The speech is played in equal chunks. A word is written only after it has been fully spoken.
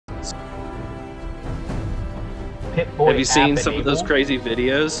Boy Have you seen app some of those enabled? crazy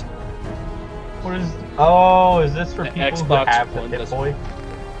videos? What is? Oh, is this for The people who Xbox have the One doesn't. Pip-Boy?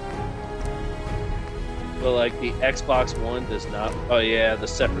 Well, like the Xbox One does not. Oh yeah, the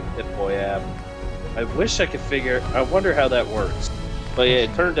separate Pip-Boy app. I wish I could figure. I wonder how that works. But yeah,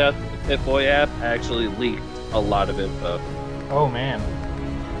 it turned out that the Pip-Boy app actually leaked a lot of info. Oh man.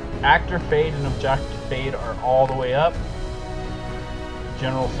 Actor fade and objective fade are all the way up.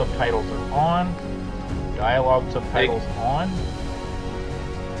 General subtitles are on. Dialogue subtitles on.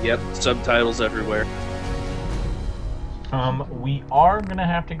 Yep, subtitles everywhere. We are gonna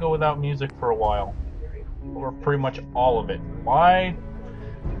have to go without music for a while. Or pretty much all of it. Why?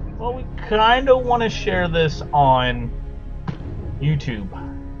 Well, we kinda wanna share this on YouTube.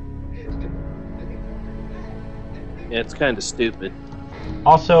 Yeah, it's kind of stupid.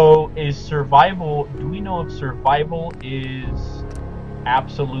 Also, is survival, do we know if survival is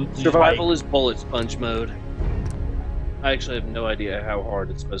absolutely Survival like, is bullet sponge mode. I actually have no idea how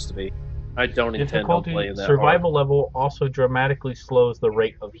hard it's supposed to be. I don't intend on difficulty? playing that Survival hard. level also dramatically slows the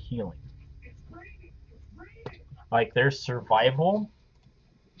rate of healing. Like there's survival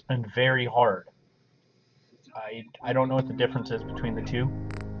and very hard. I don't know what the difference is between the two.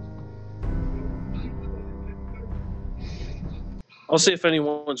 I'll see if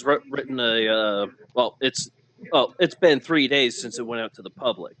anyone's written a. It's been 3 days since it went out to the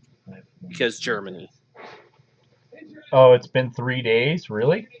public because Germany. Oh, it's been 3 days,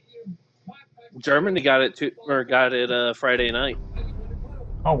 really? Germany got it Friday night.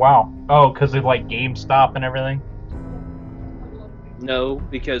 Oh wow. Oh, because of like GameStop and everything. No,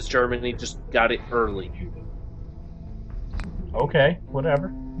 because Germany just got it early. Okay, whatever.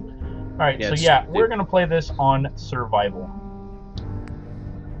 All right, Yeah, so yeah, we're gonna play this on survival,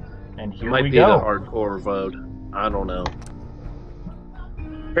 and It here might we be the go. hardcore mode. I don't know.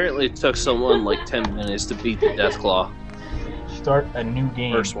 Apparently, it took someone like 10 minutes to beat the Deathclaw. Start a new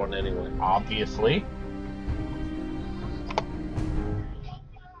game. First one, anyway. Obviously.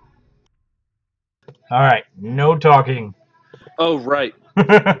 All right, no talking. Oh, right.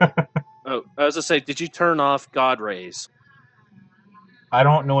 Oh, I was gonna say, did you turn off God Rays? I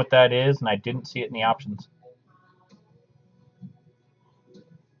don't know what that is, and I didn't see it in the options.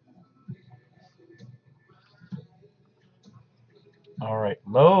 All right,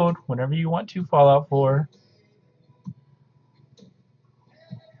 load whenever you want to, Fallout 4.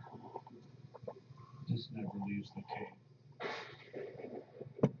 Just never use the K.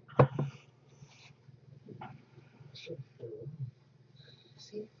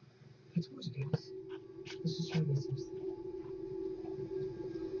 See, I told you guys. Let's just try this.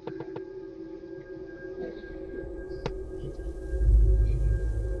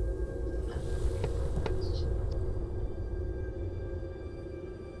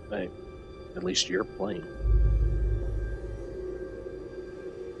 Hey, at least you're playing.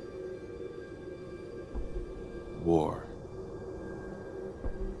 War.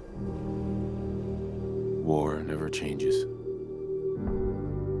 War never changes.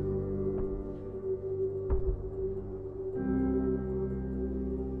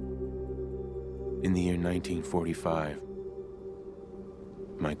 In the year 1945,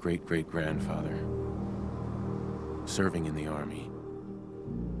 my great-great-grandfather, serving in the army,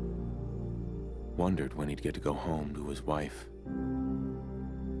 wondered when he'd get to go home to his wife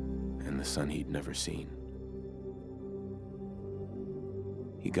and the son he'd never seen.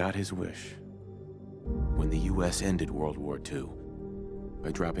 He got his wish when the US ended World War II by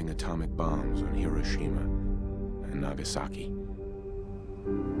dropping atomic bombs on Hiroshima and Nagasaki.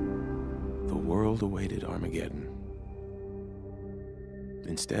 The world awaited Armageddon.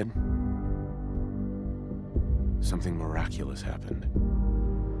 Instead, something miraculous happened.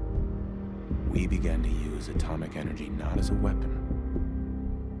 We began to use atomic energy not as a weapon,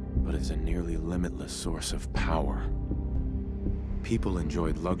 but as a nearly limitless source of power. People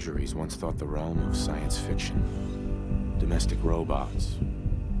enjoyed luxuries once thought the realm of science fiction. Domestic robots,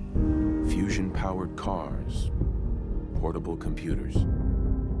 fusion-powered cars, portable computers.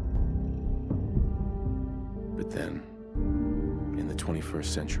 But then, in the 21st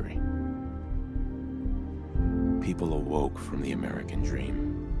century, people awoke from the American dream.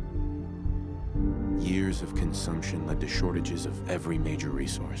 Years of consumption led to shortages of every major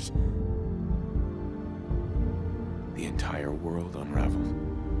resource. The entire world unraveled.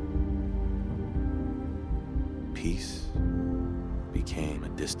 Peace became a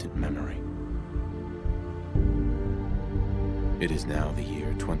distant memory. It is now the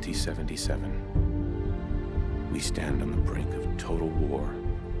year 2077. We stand on the brink of total war.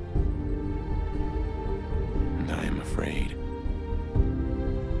 And I am afraid.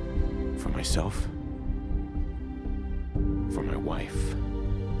 For myself, For my wife.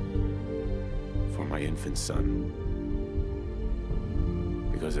 For my infant son.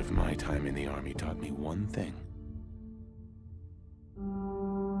 Because if my time in the army taught me one thing,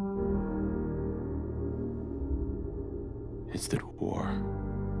 it's that war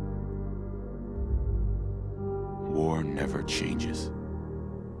never changes.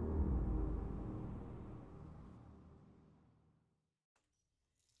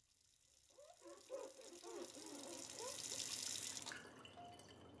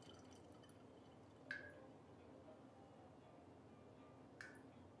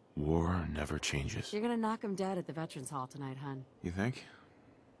 War never changes. You're gonna knock him dead at the Veterans Hall tonight, hun. You think?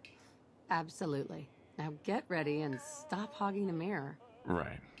 Absolutely. Now get ready and stop hogging the mirror.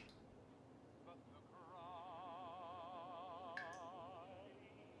 Right.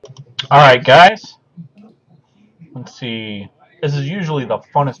 Alright, guys. Let's see. This is usually the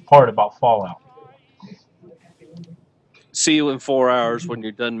funnest part about Fallout. See you in 4 hours when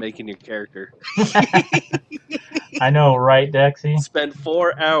you're done making your character. I know, right, Dexy? Spend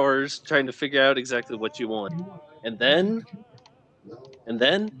 4 hours trying to figure out exactly what you want. And then,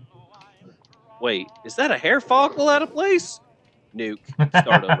 wait, is that a hair follicle out of place? Nuke.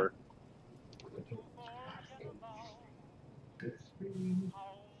 Start over.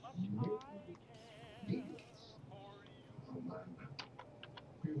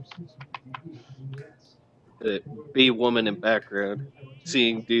 Be woman in background.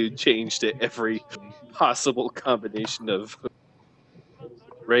 Seeing dude change to every possible combination of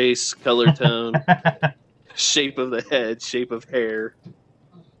race, color tone, shape of the head, shape of hair.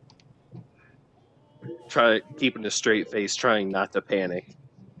 Try keeping a straight face, trying not to panic.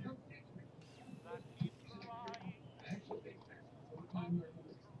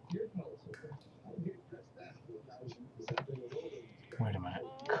 Wait a minute.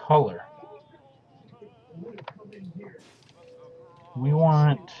 Color. We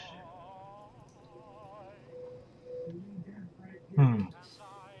want...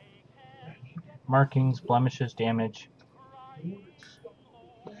 Markings, blemishes, damage.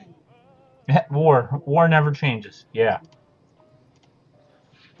 War never changes. Yeah.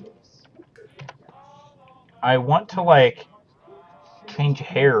 I want to, like, change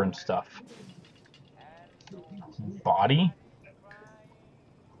hair and stuff. Body?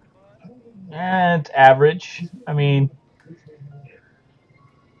 It's average. I mean...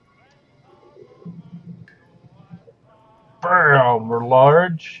 We're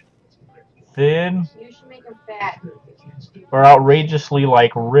large, thin, or outrageously,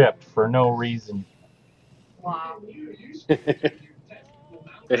 like, ripped for no reason. Wow.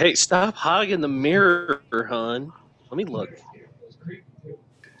 Hey, stop hogging the mirror, hon. Let me look.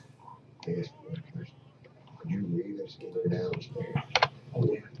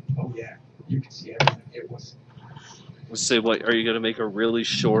 Let's say, what, are you going to make a really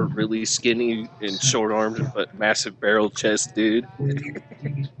short, really skinny and short arms but massive barrel chest dude?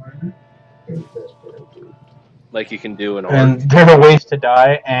 Like you can do in art. And there are ways to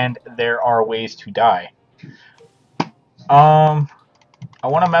die, and there are ways to die. I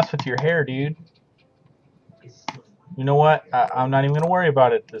want to mess with your hair, dude. You know what? I'm not even going to worry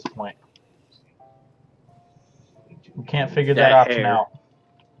about it at this point. We can't figure that option out.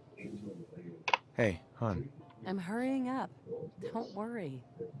 Hey, hon. I'm hurrying up. Don't worry.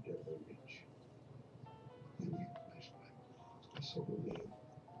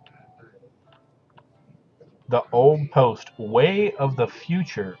 The old post. Way of the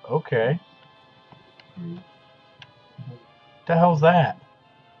future. Okay. What the hell's that?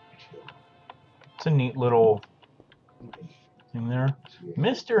 It's a neat little thing there.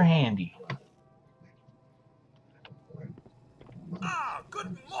 Mr. Handy. Ah,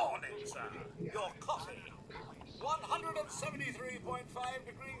 good morning, sir. Your coffee. 173.5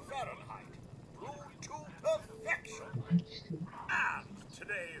 degrees Fahrenheit. Brewed to perfection. And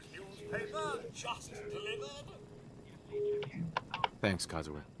today's newspaper just delivered. Thanks,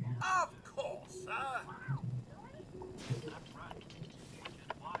 Kazuya. Of course, sir.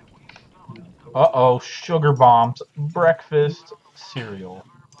 Uh-oh, sugar bombs. Breakfast cereal.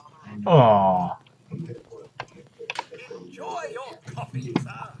 Aww. Enjoy your coffee,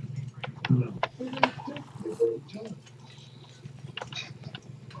 sir.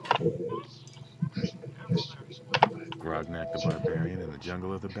 Grognak the Barbarian in the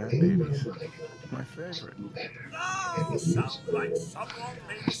Jungle of the Bat Babies. My favorite. Now sounds like someone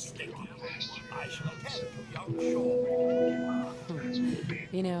made sticky. I shall attend to young Shaw.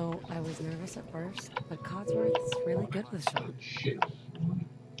 You know, I was nervous at first, but Codsworth's really good with Sean.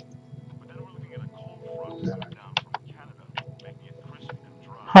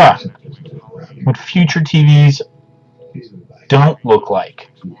 Huh. Would future TVs don't look like.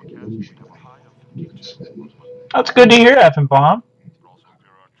 That's good to hear, Effenbaum.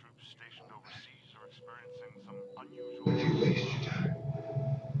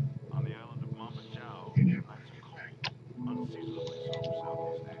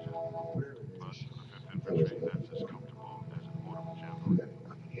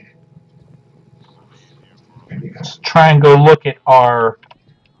 Let's try and go look at our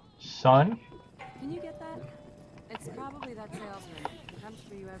sun. Can you get that? It's probably that salesman. Comes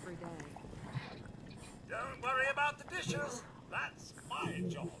for you every day. Don't worry about the dishes. That's my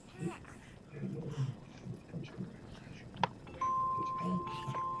job.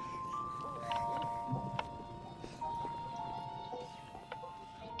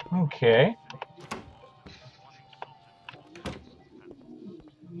 Okay.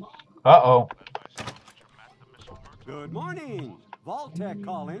 Uh-oh. Good morning. Vault-Tec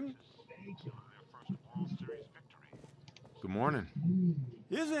calling. Good morning.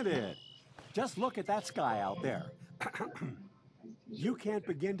 Isn't it? Just look at that sky out there. You can't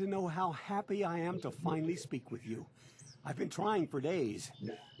begin to know how happy I am to finally speak with you. I've been trying for days.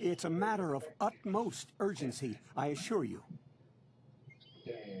 It's a matter of utmost urgency, I assure you.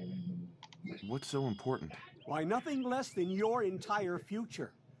 What's so important? Why, nothing less than your entire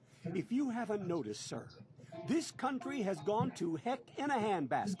future. If you haven't noticed, sir, this country has gone to heck in a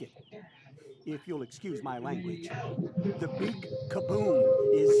handbasket. If you'll excuse my language. The big kaboom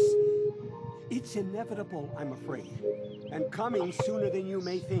is... It's inevitable, I'm afraid, and coming sooner than you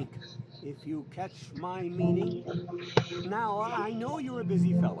may think, if you catch my meaning. Now, I know you're a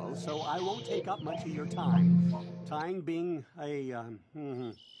busy fellow, so I won't take up much of your time. Time being a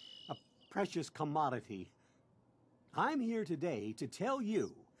precious commodity. I'm here today to tell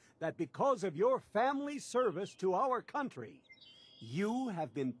you that because of your family service to our country, you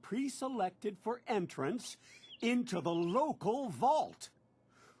have been pre-selected for entrance into the local vault.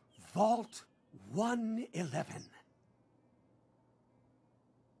 Vault 111.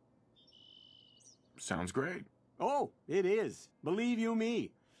 Sounds great. Oh, it is. Believe you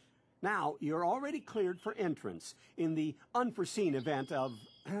me. Now, you're already cleared for entrance in the unforeseen event of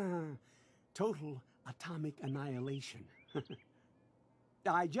total atomic annihilation.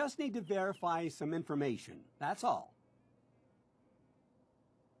 I just need to verify some information. That's all.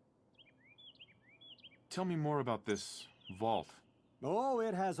 Tell me more about this vault. Oh,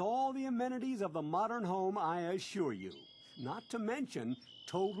 it has all the amenities of the modern home, I assure you. Not to mention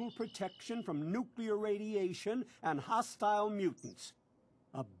total protection from nuclear radiation and hostile mutants.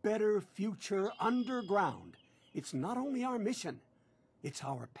 A better future underground. It's not only our mission, it's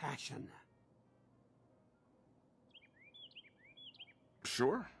our passion.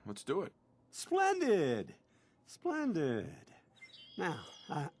 Sure, let's do it. Splendid! Splendid. Now,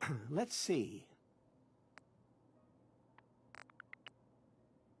 let's see.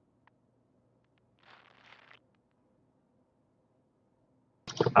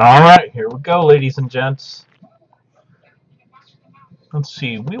 All right, here we go, ladies and gents. Let's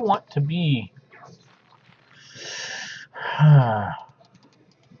see. We want to be...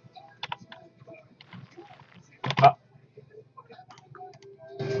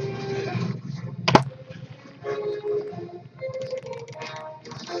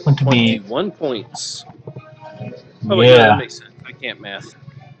 want to be... 21 points. Oh, wait, no, yeah. that makes sense. I can't math.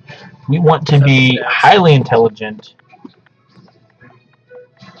 We want to be highly intelligent.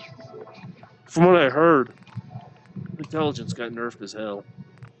 From what I heard, intelligence got nerfed as hell.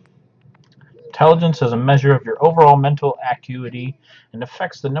 Intelligence is a measure of your overall mental acuity and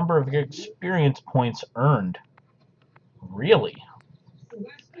affects the number of your experience points earned. Really?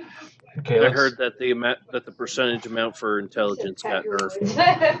 Okay, I heard that the percentage amount for intelligence got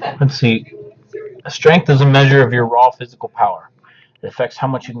nerfed. Let's see. Strength is a measure of your raw physical power. It affects how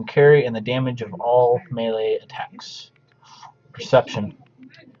much you can carry and the damage of all melee attacks. Perception.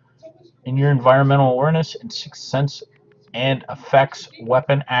 In your environmental awareness and sixth sense, and affects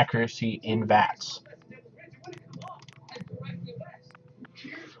weapon accuracy in VATS.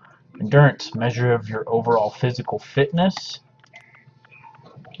 Endurance, measure of your overall physical fitness.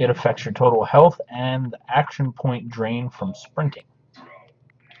 It affects your total health and the action point drain from sprinting.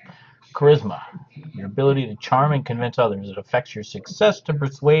 Charisma, your ability to charm and convince others. It affects your success to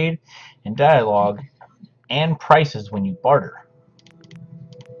persuade in dialogue and prices when you barter.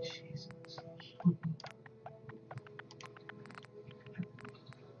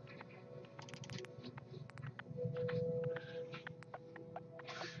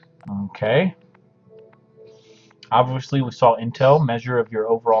 Okay. Obviously, we saw Intel, measure of your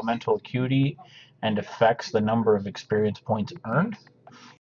overall mental acuity, and affects the number of experience points earned.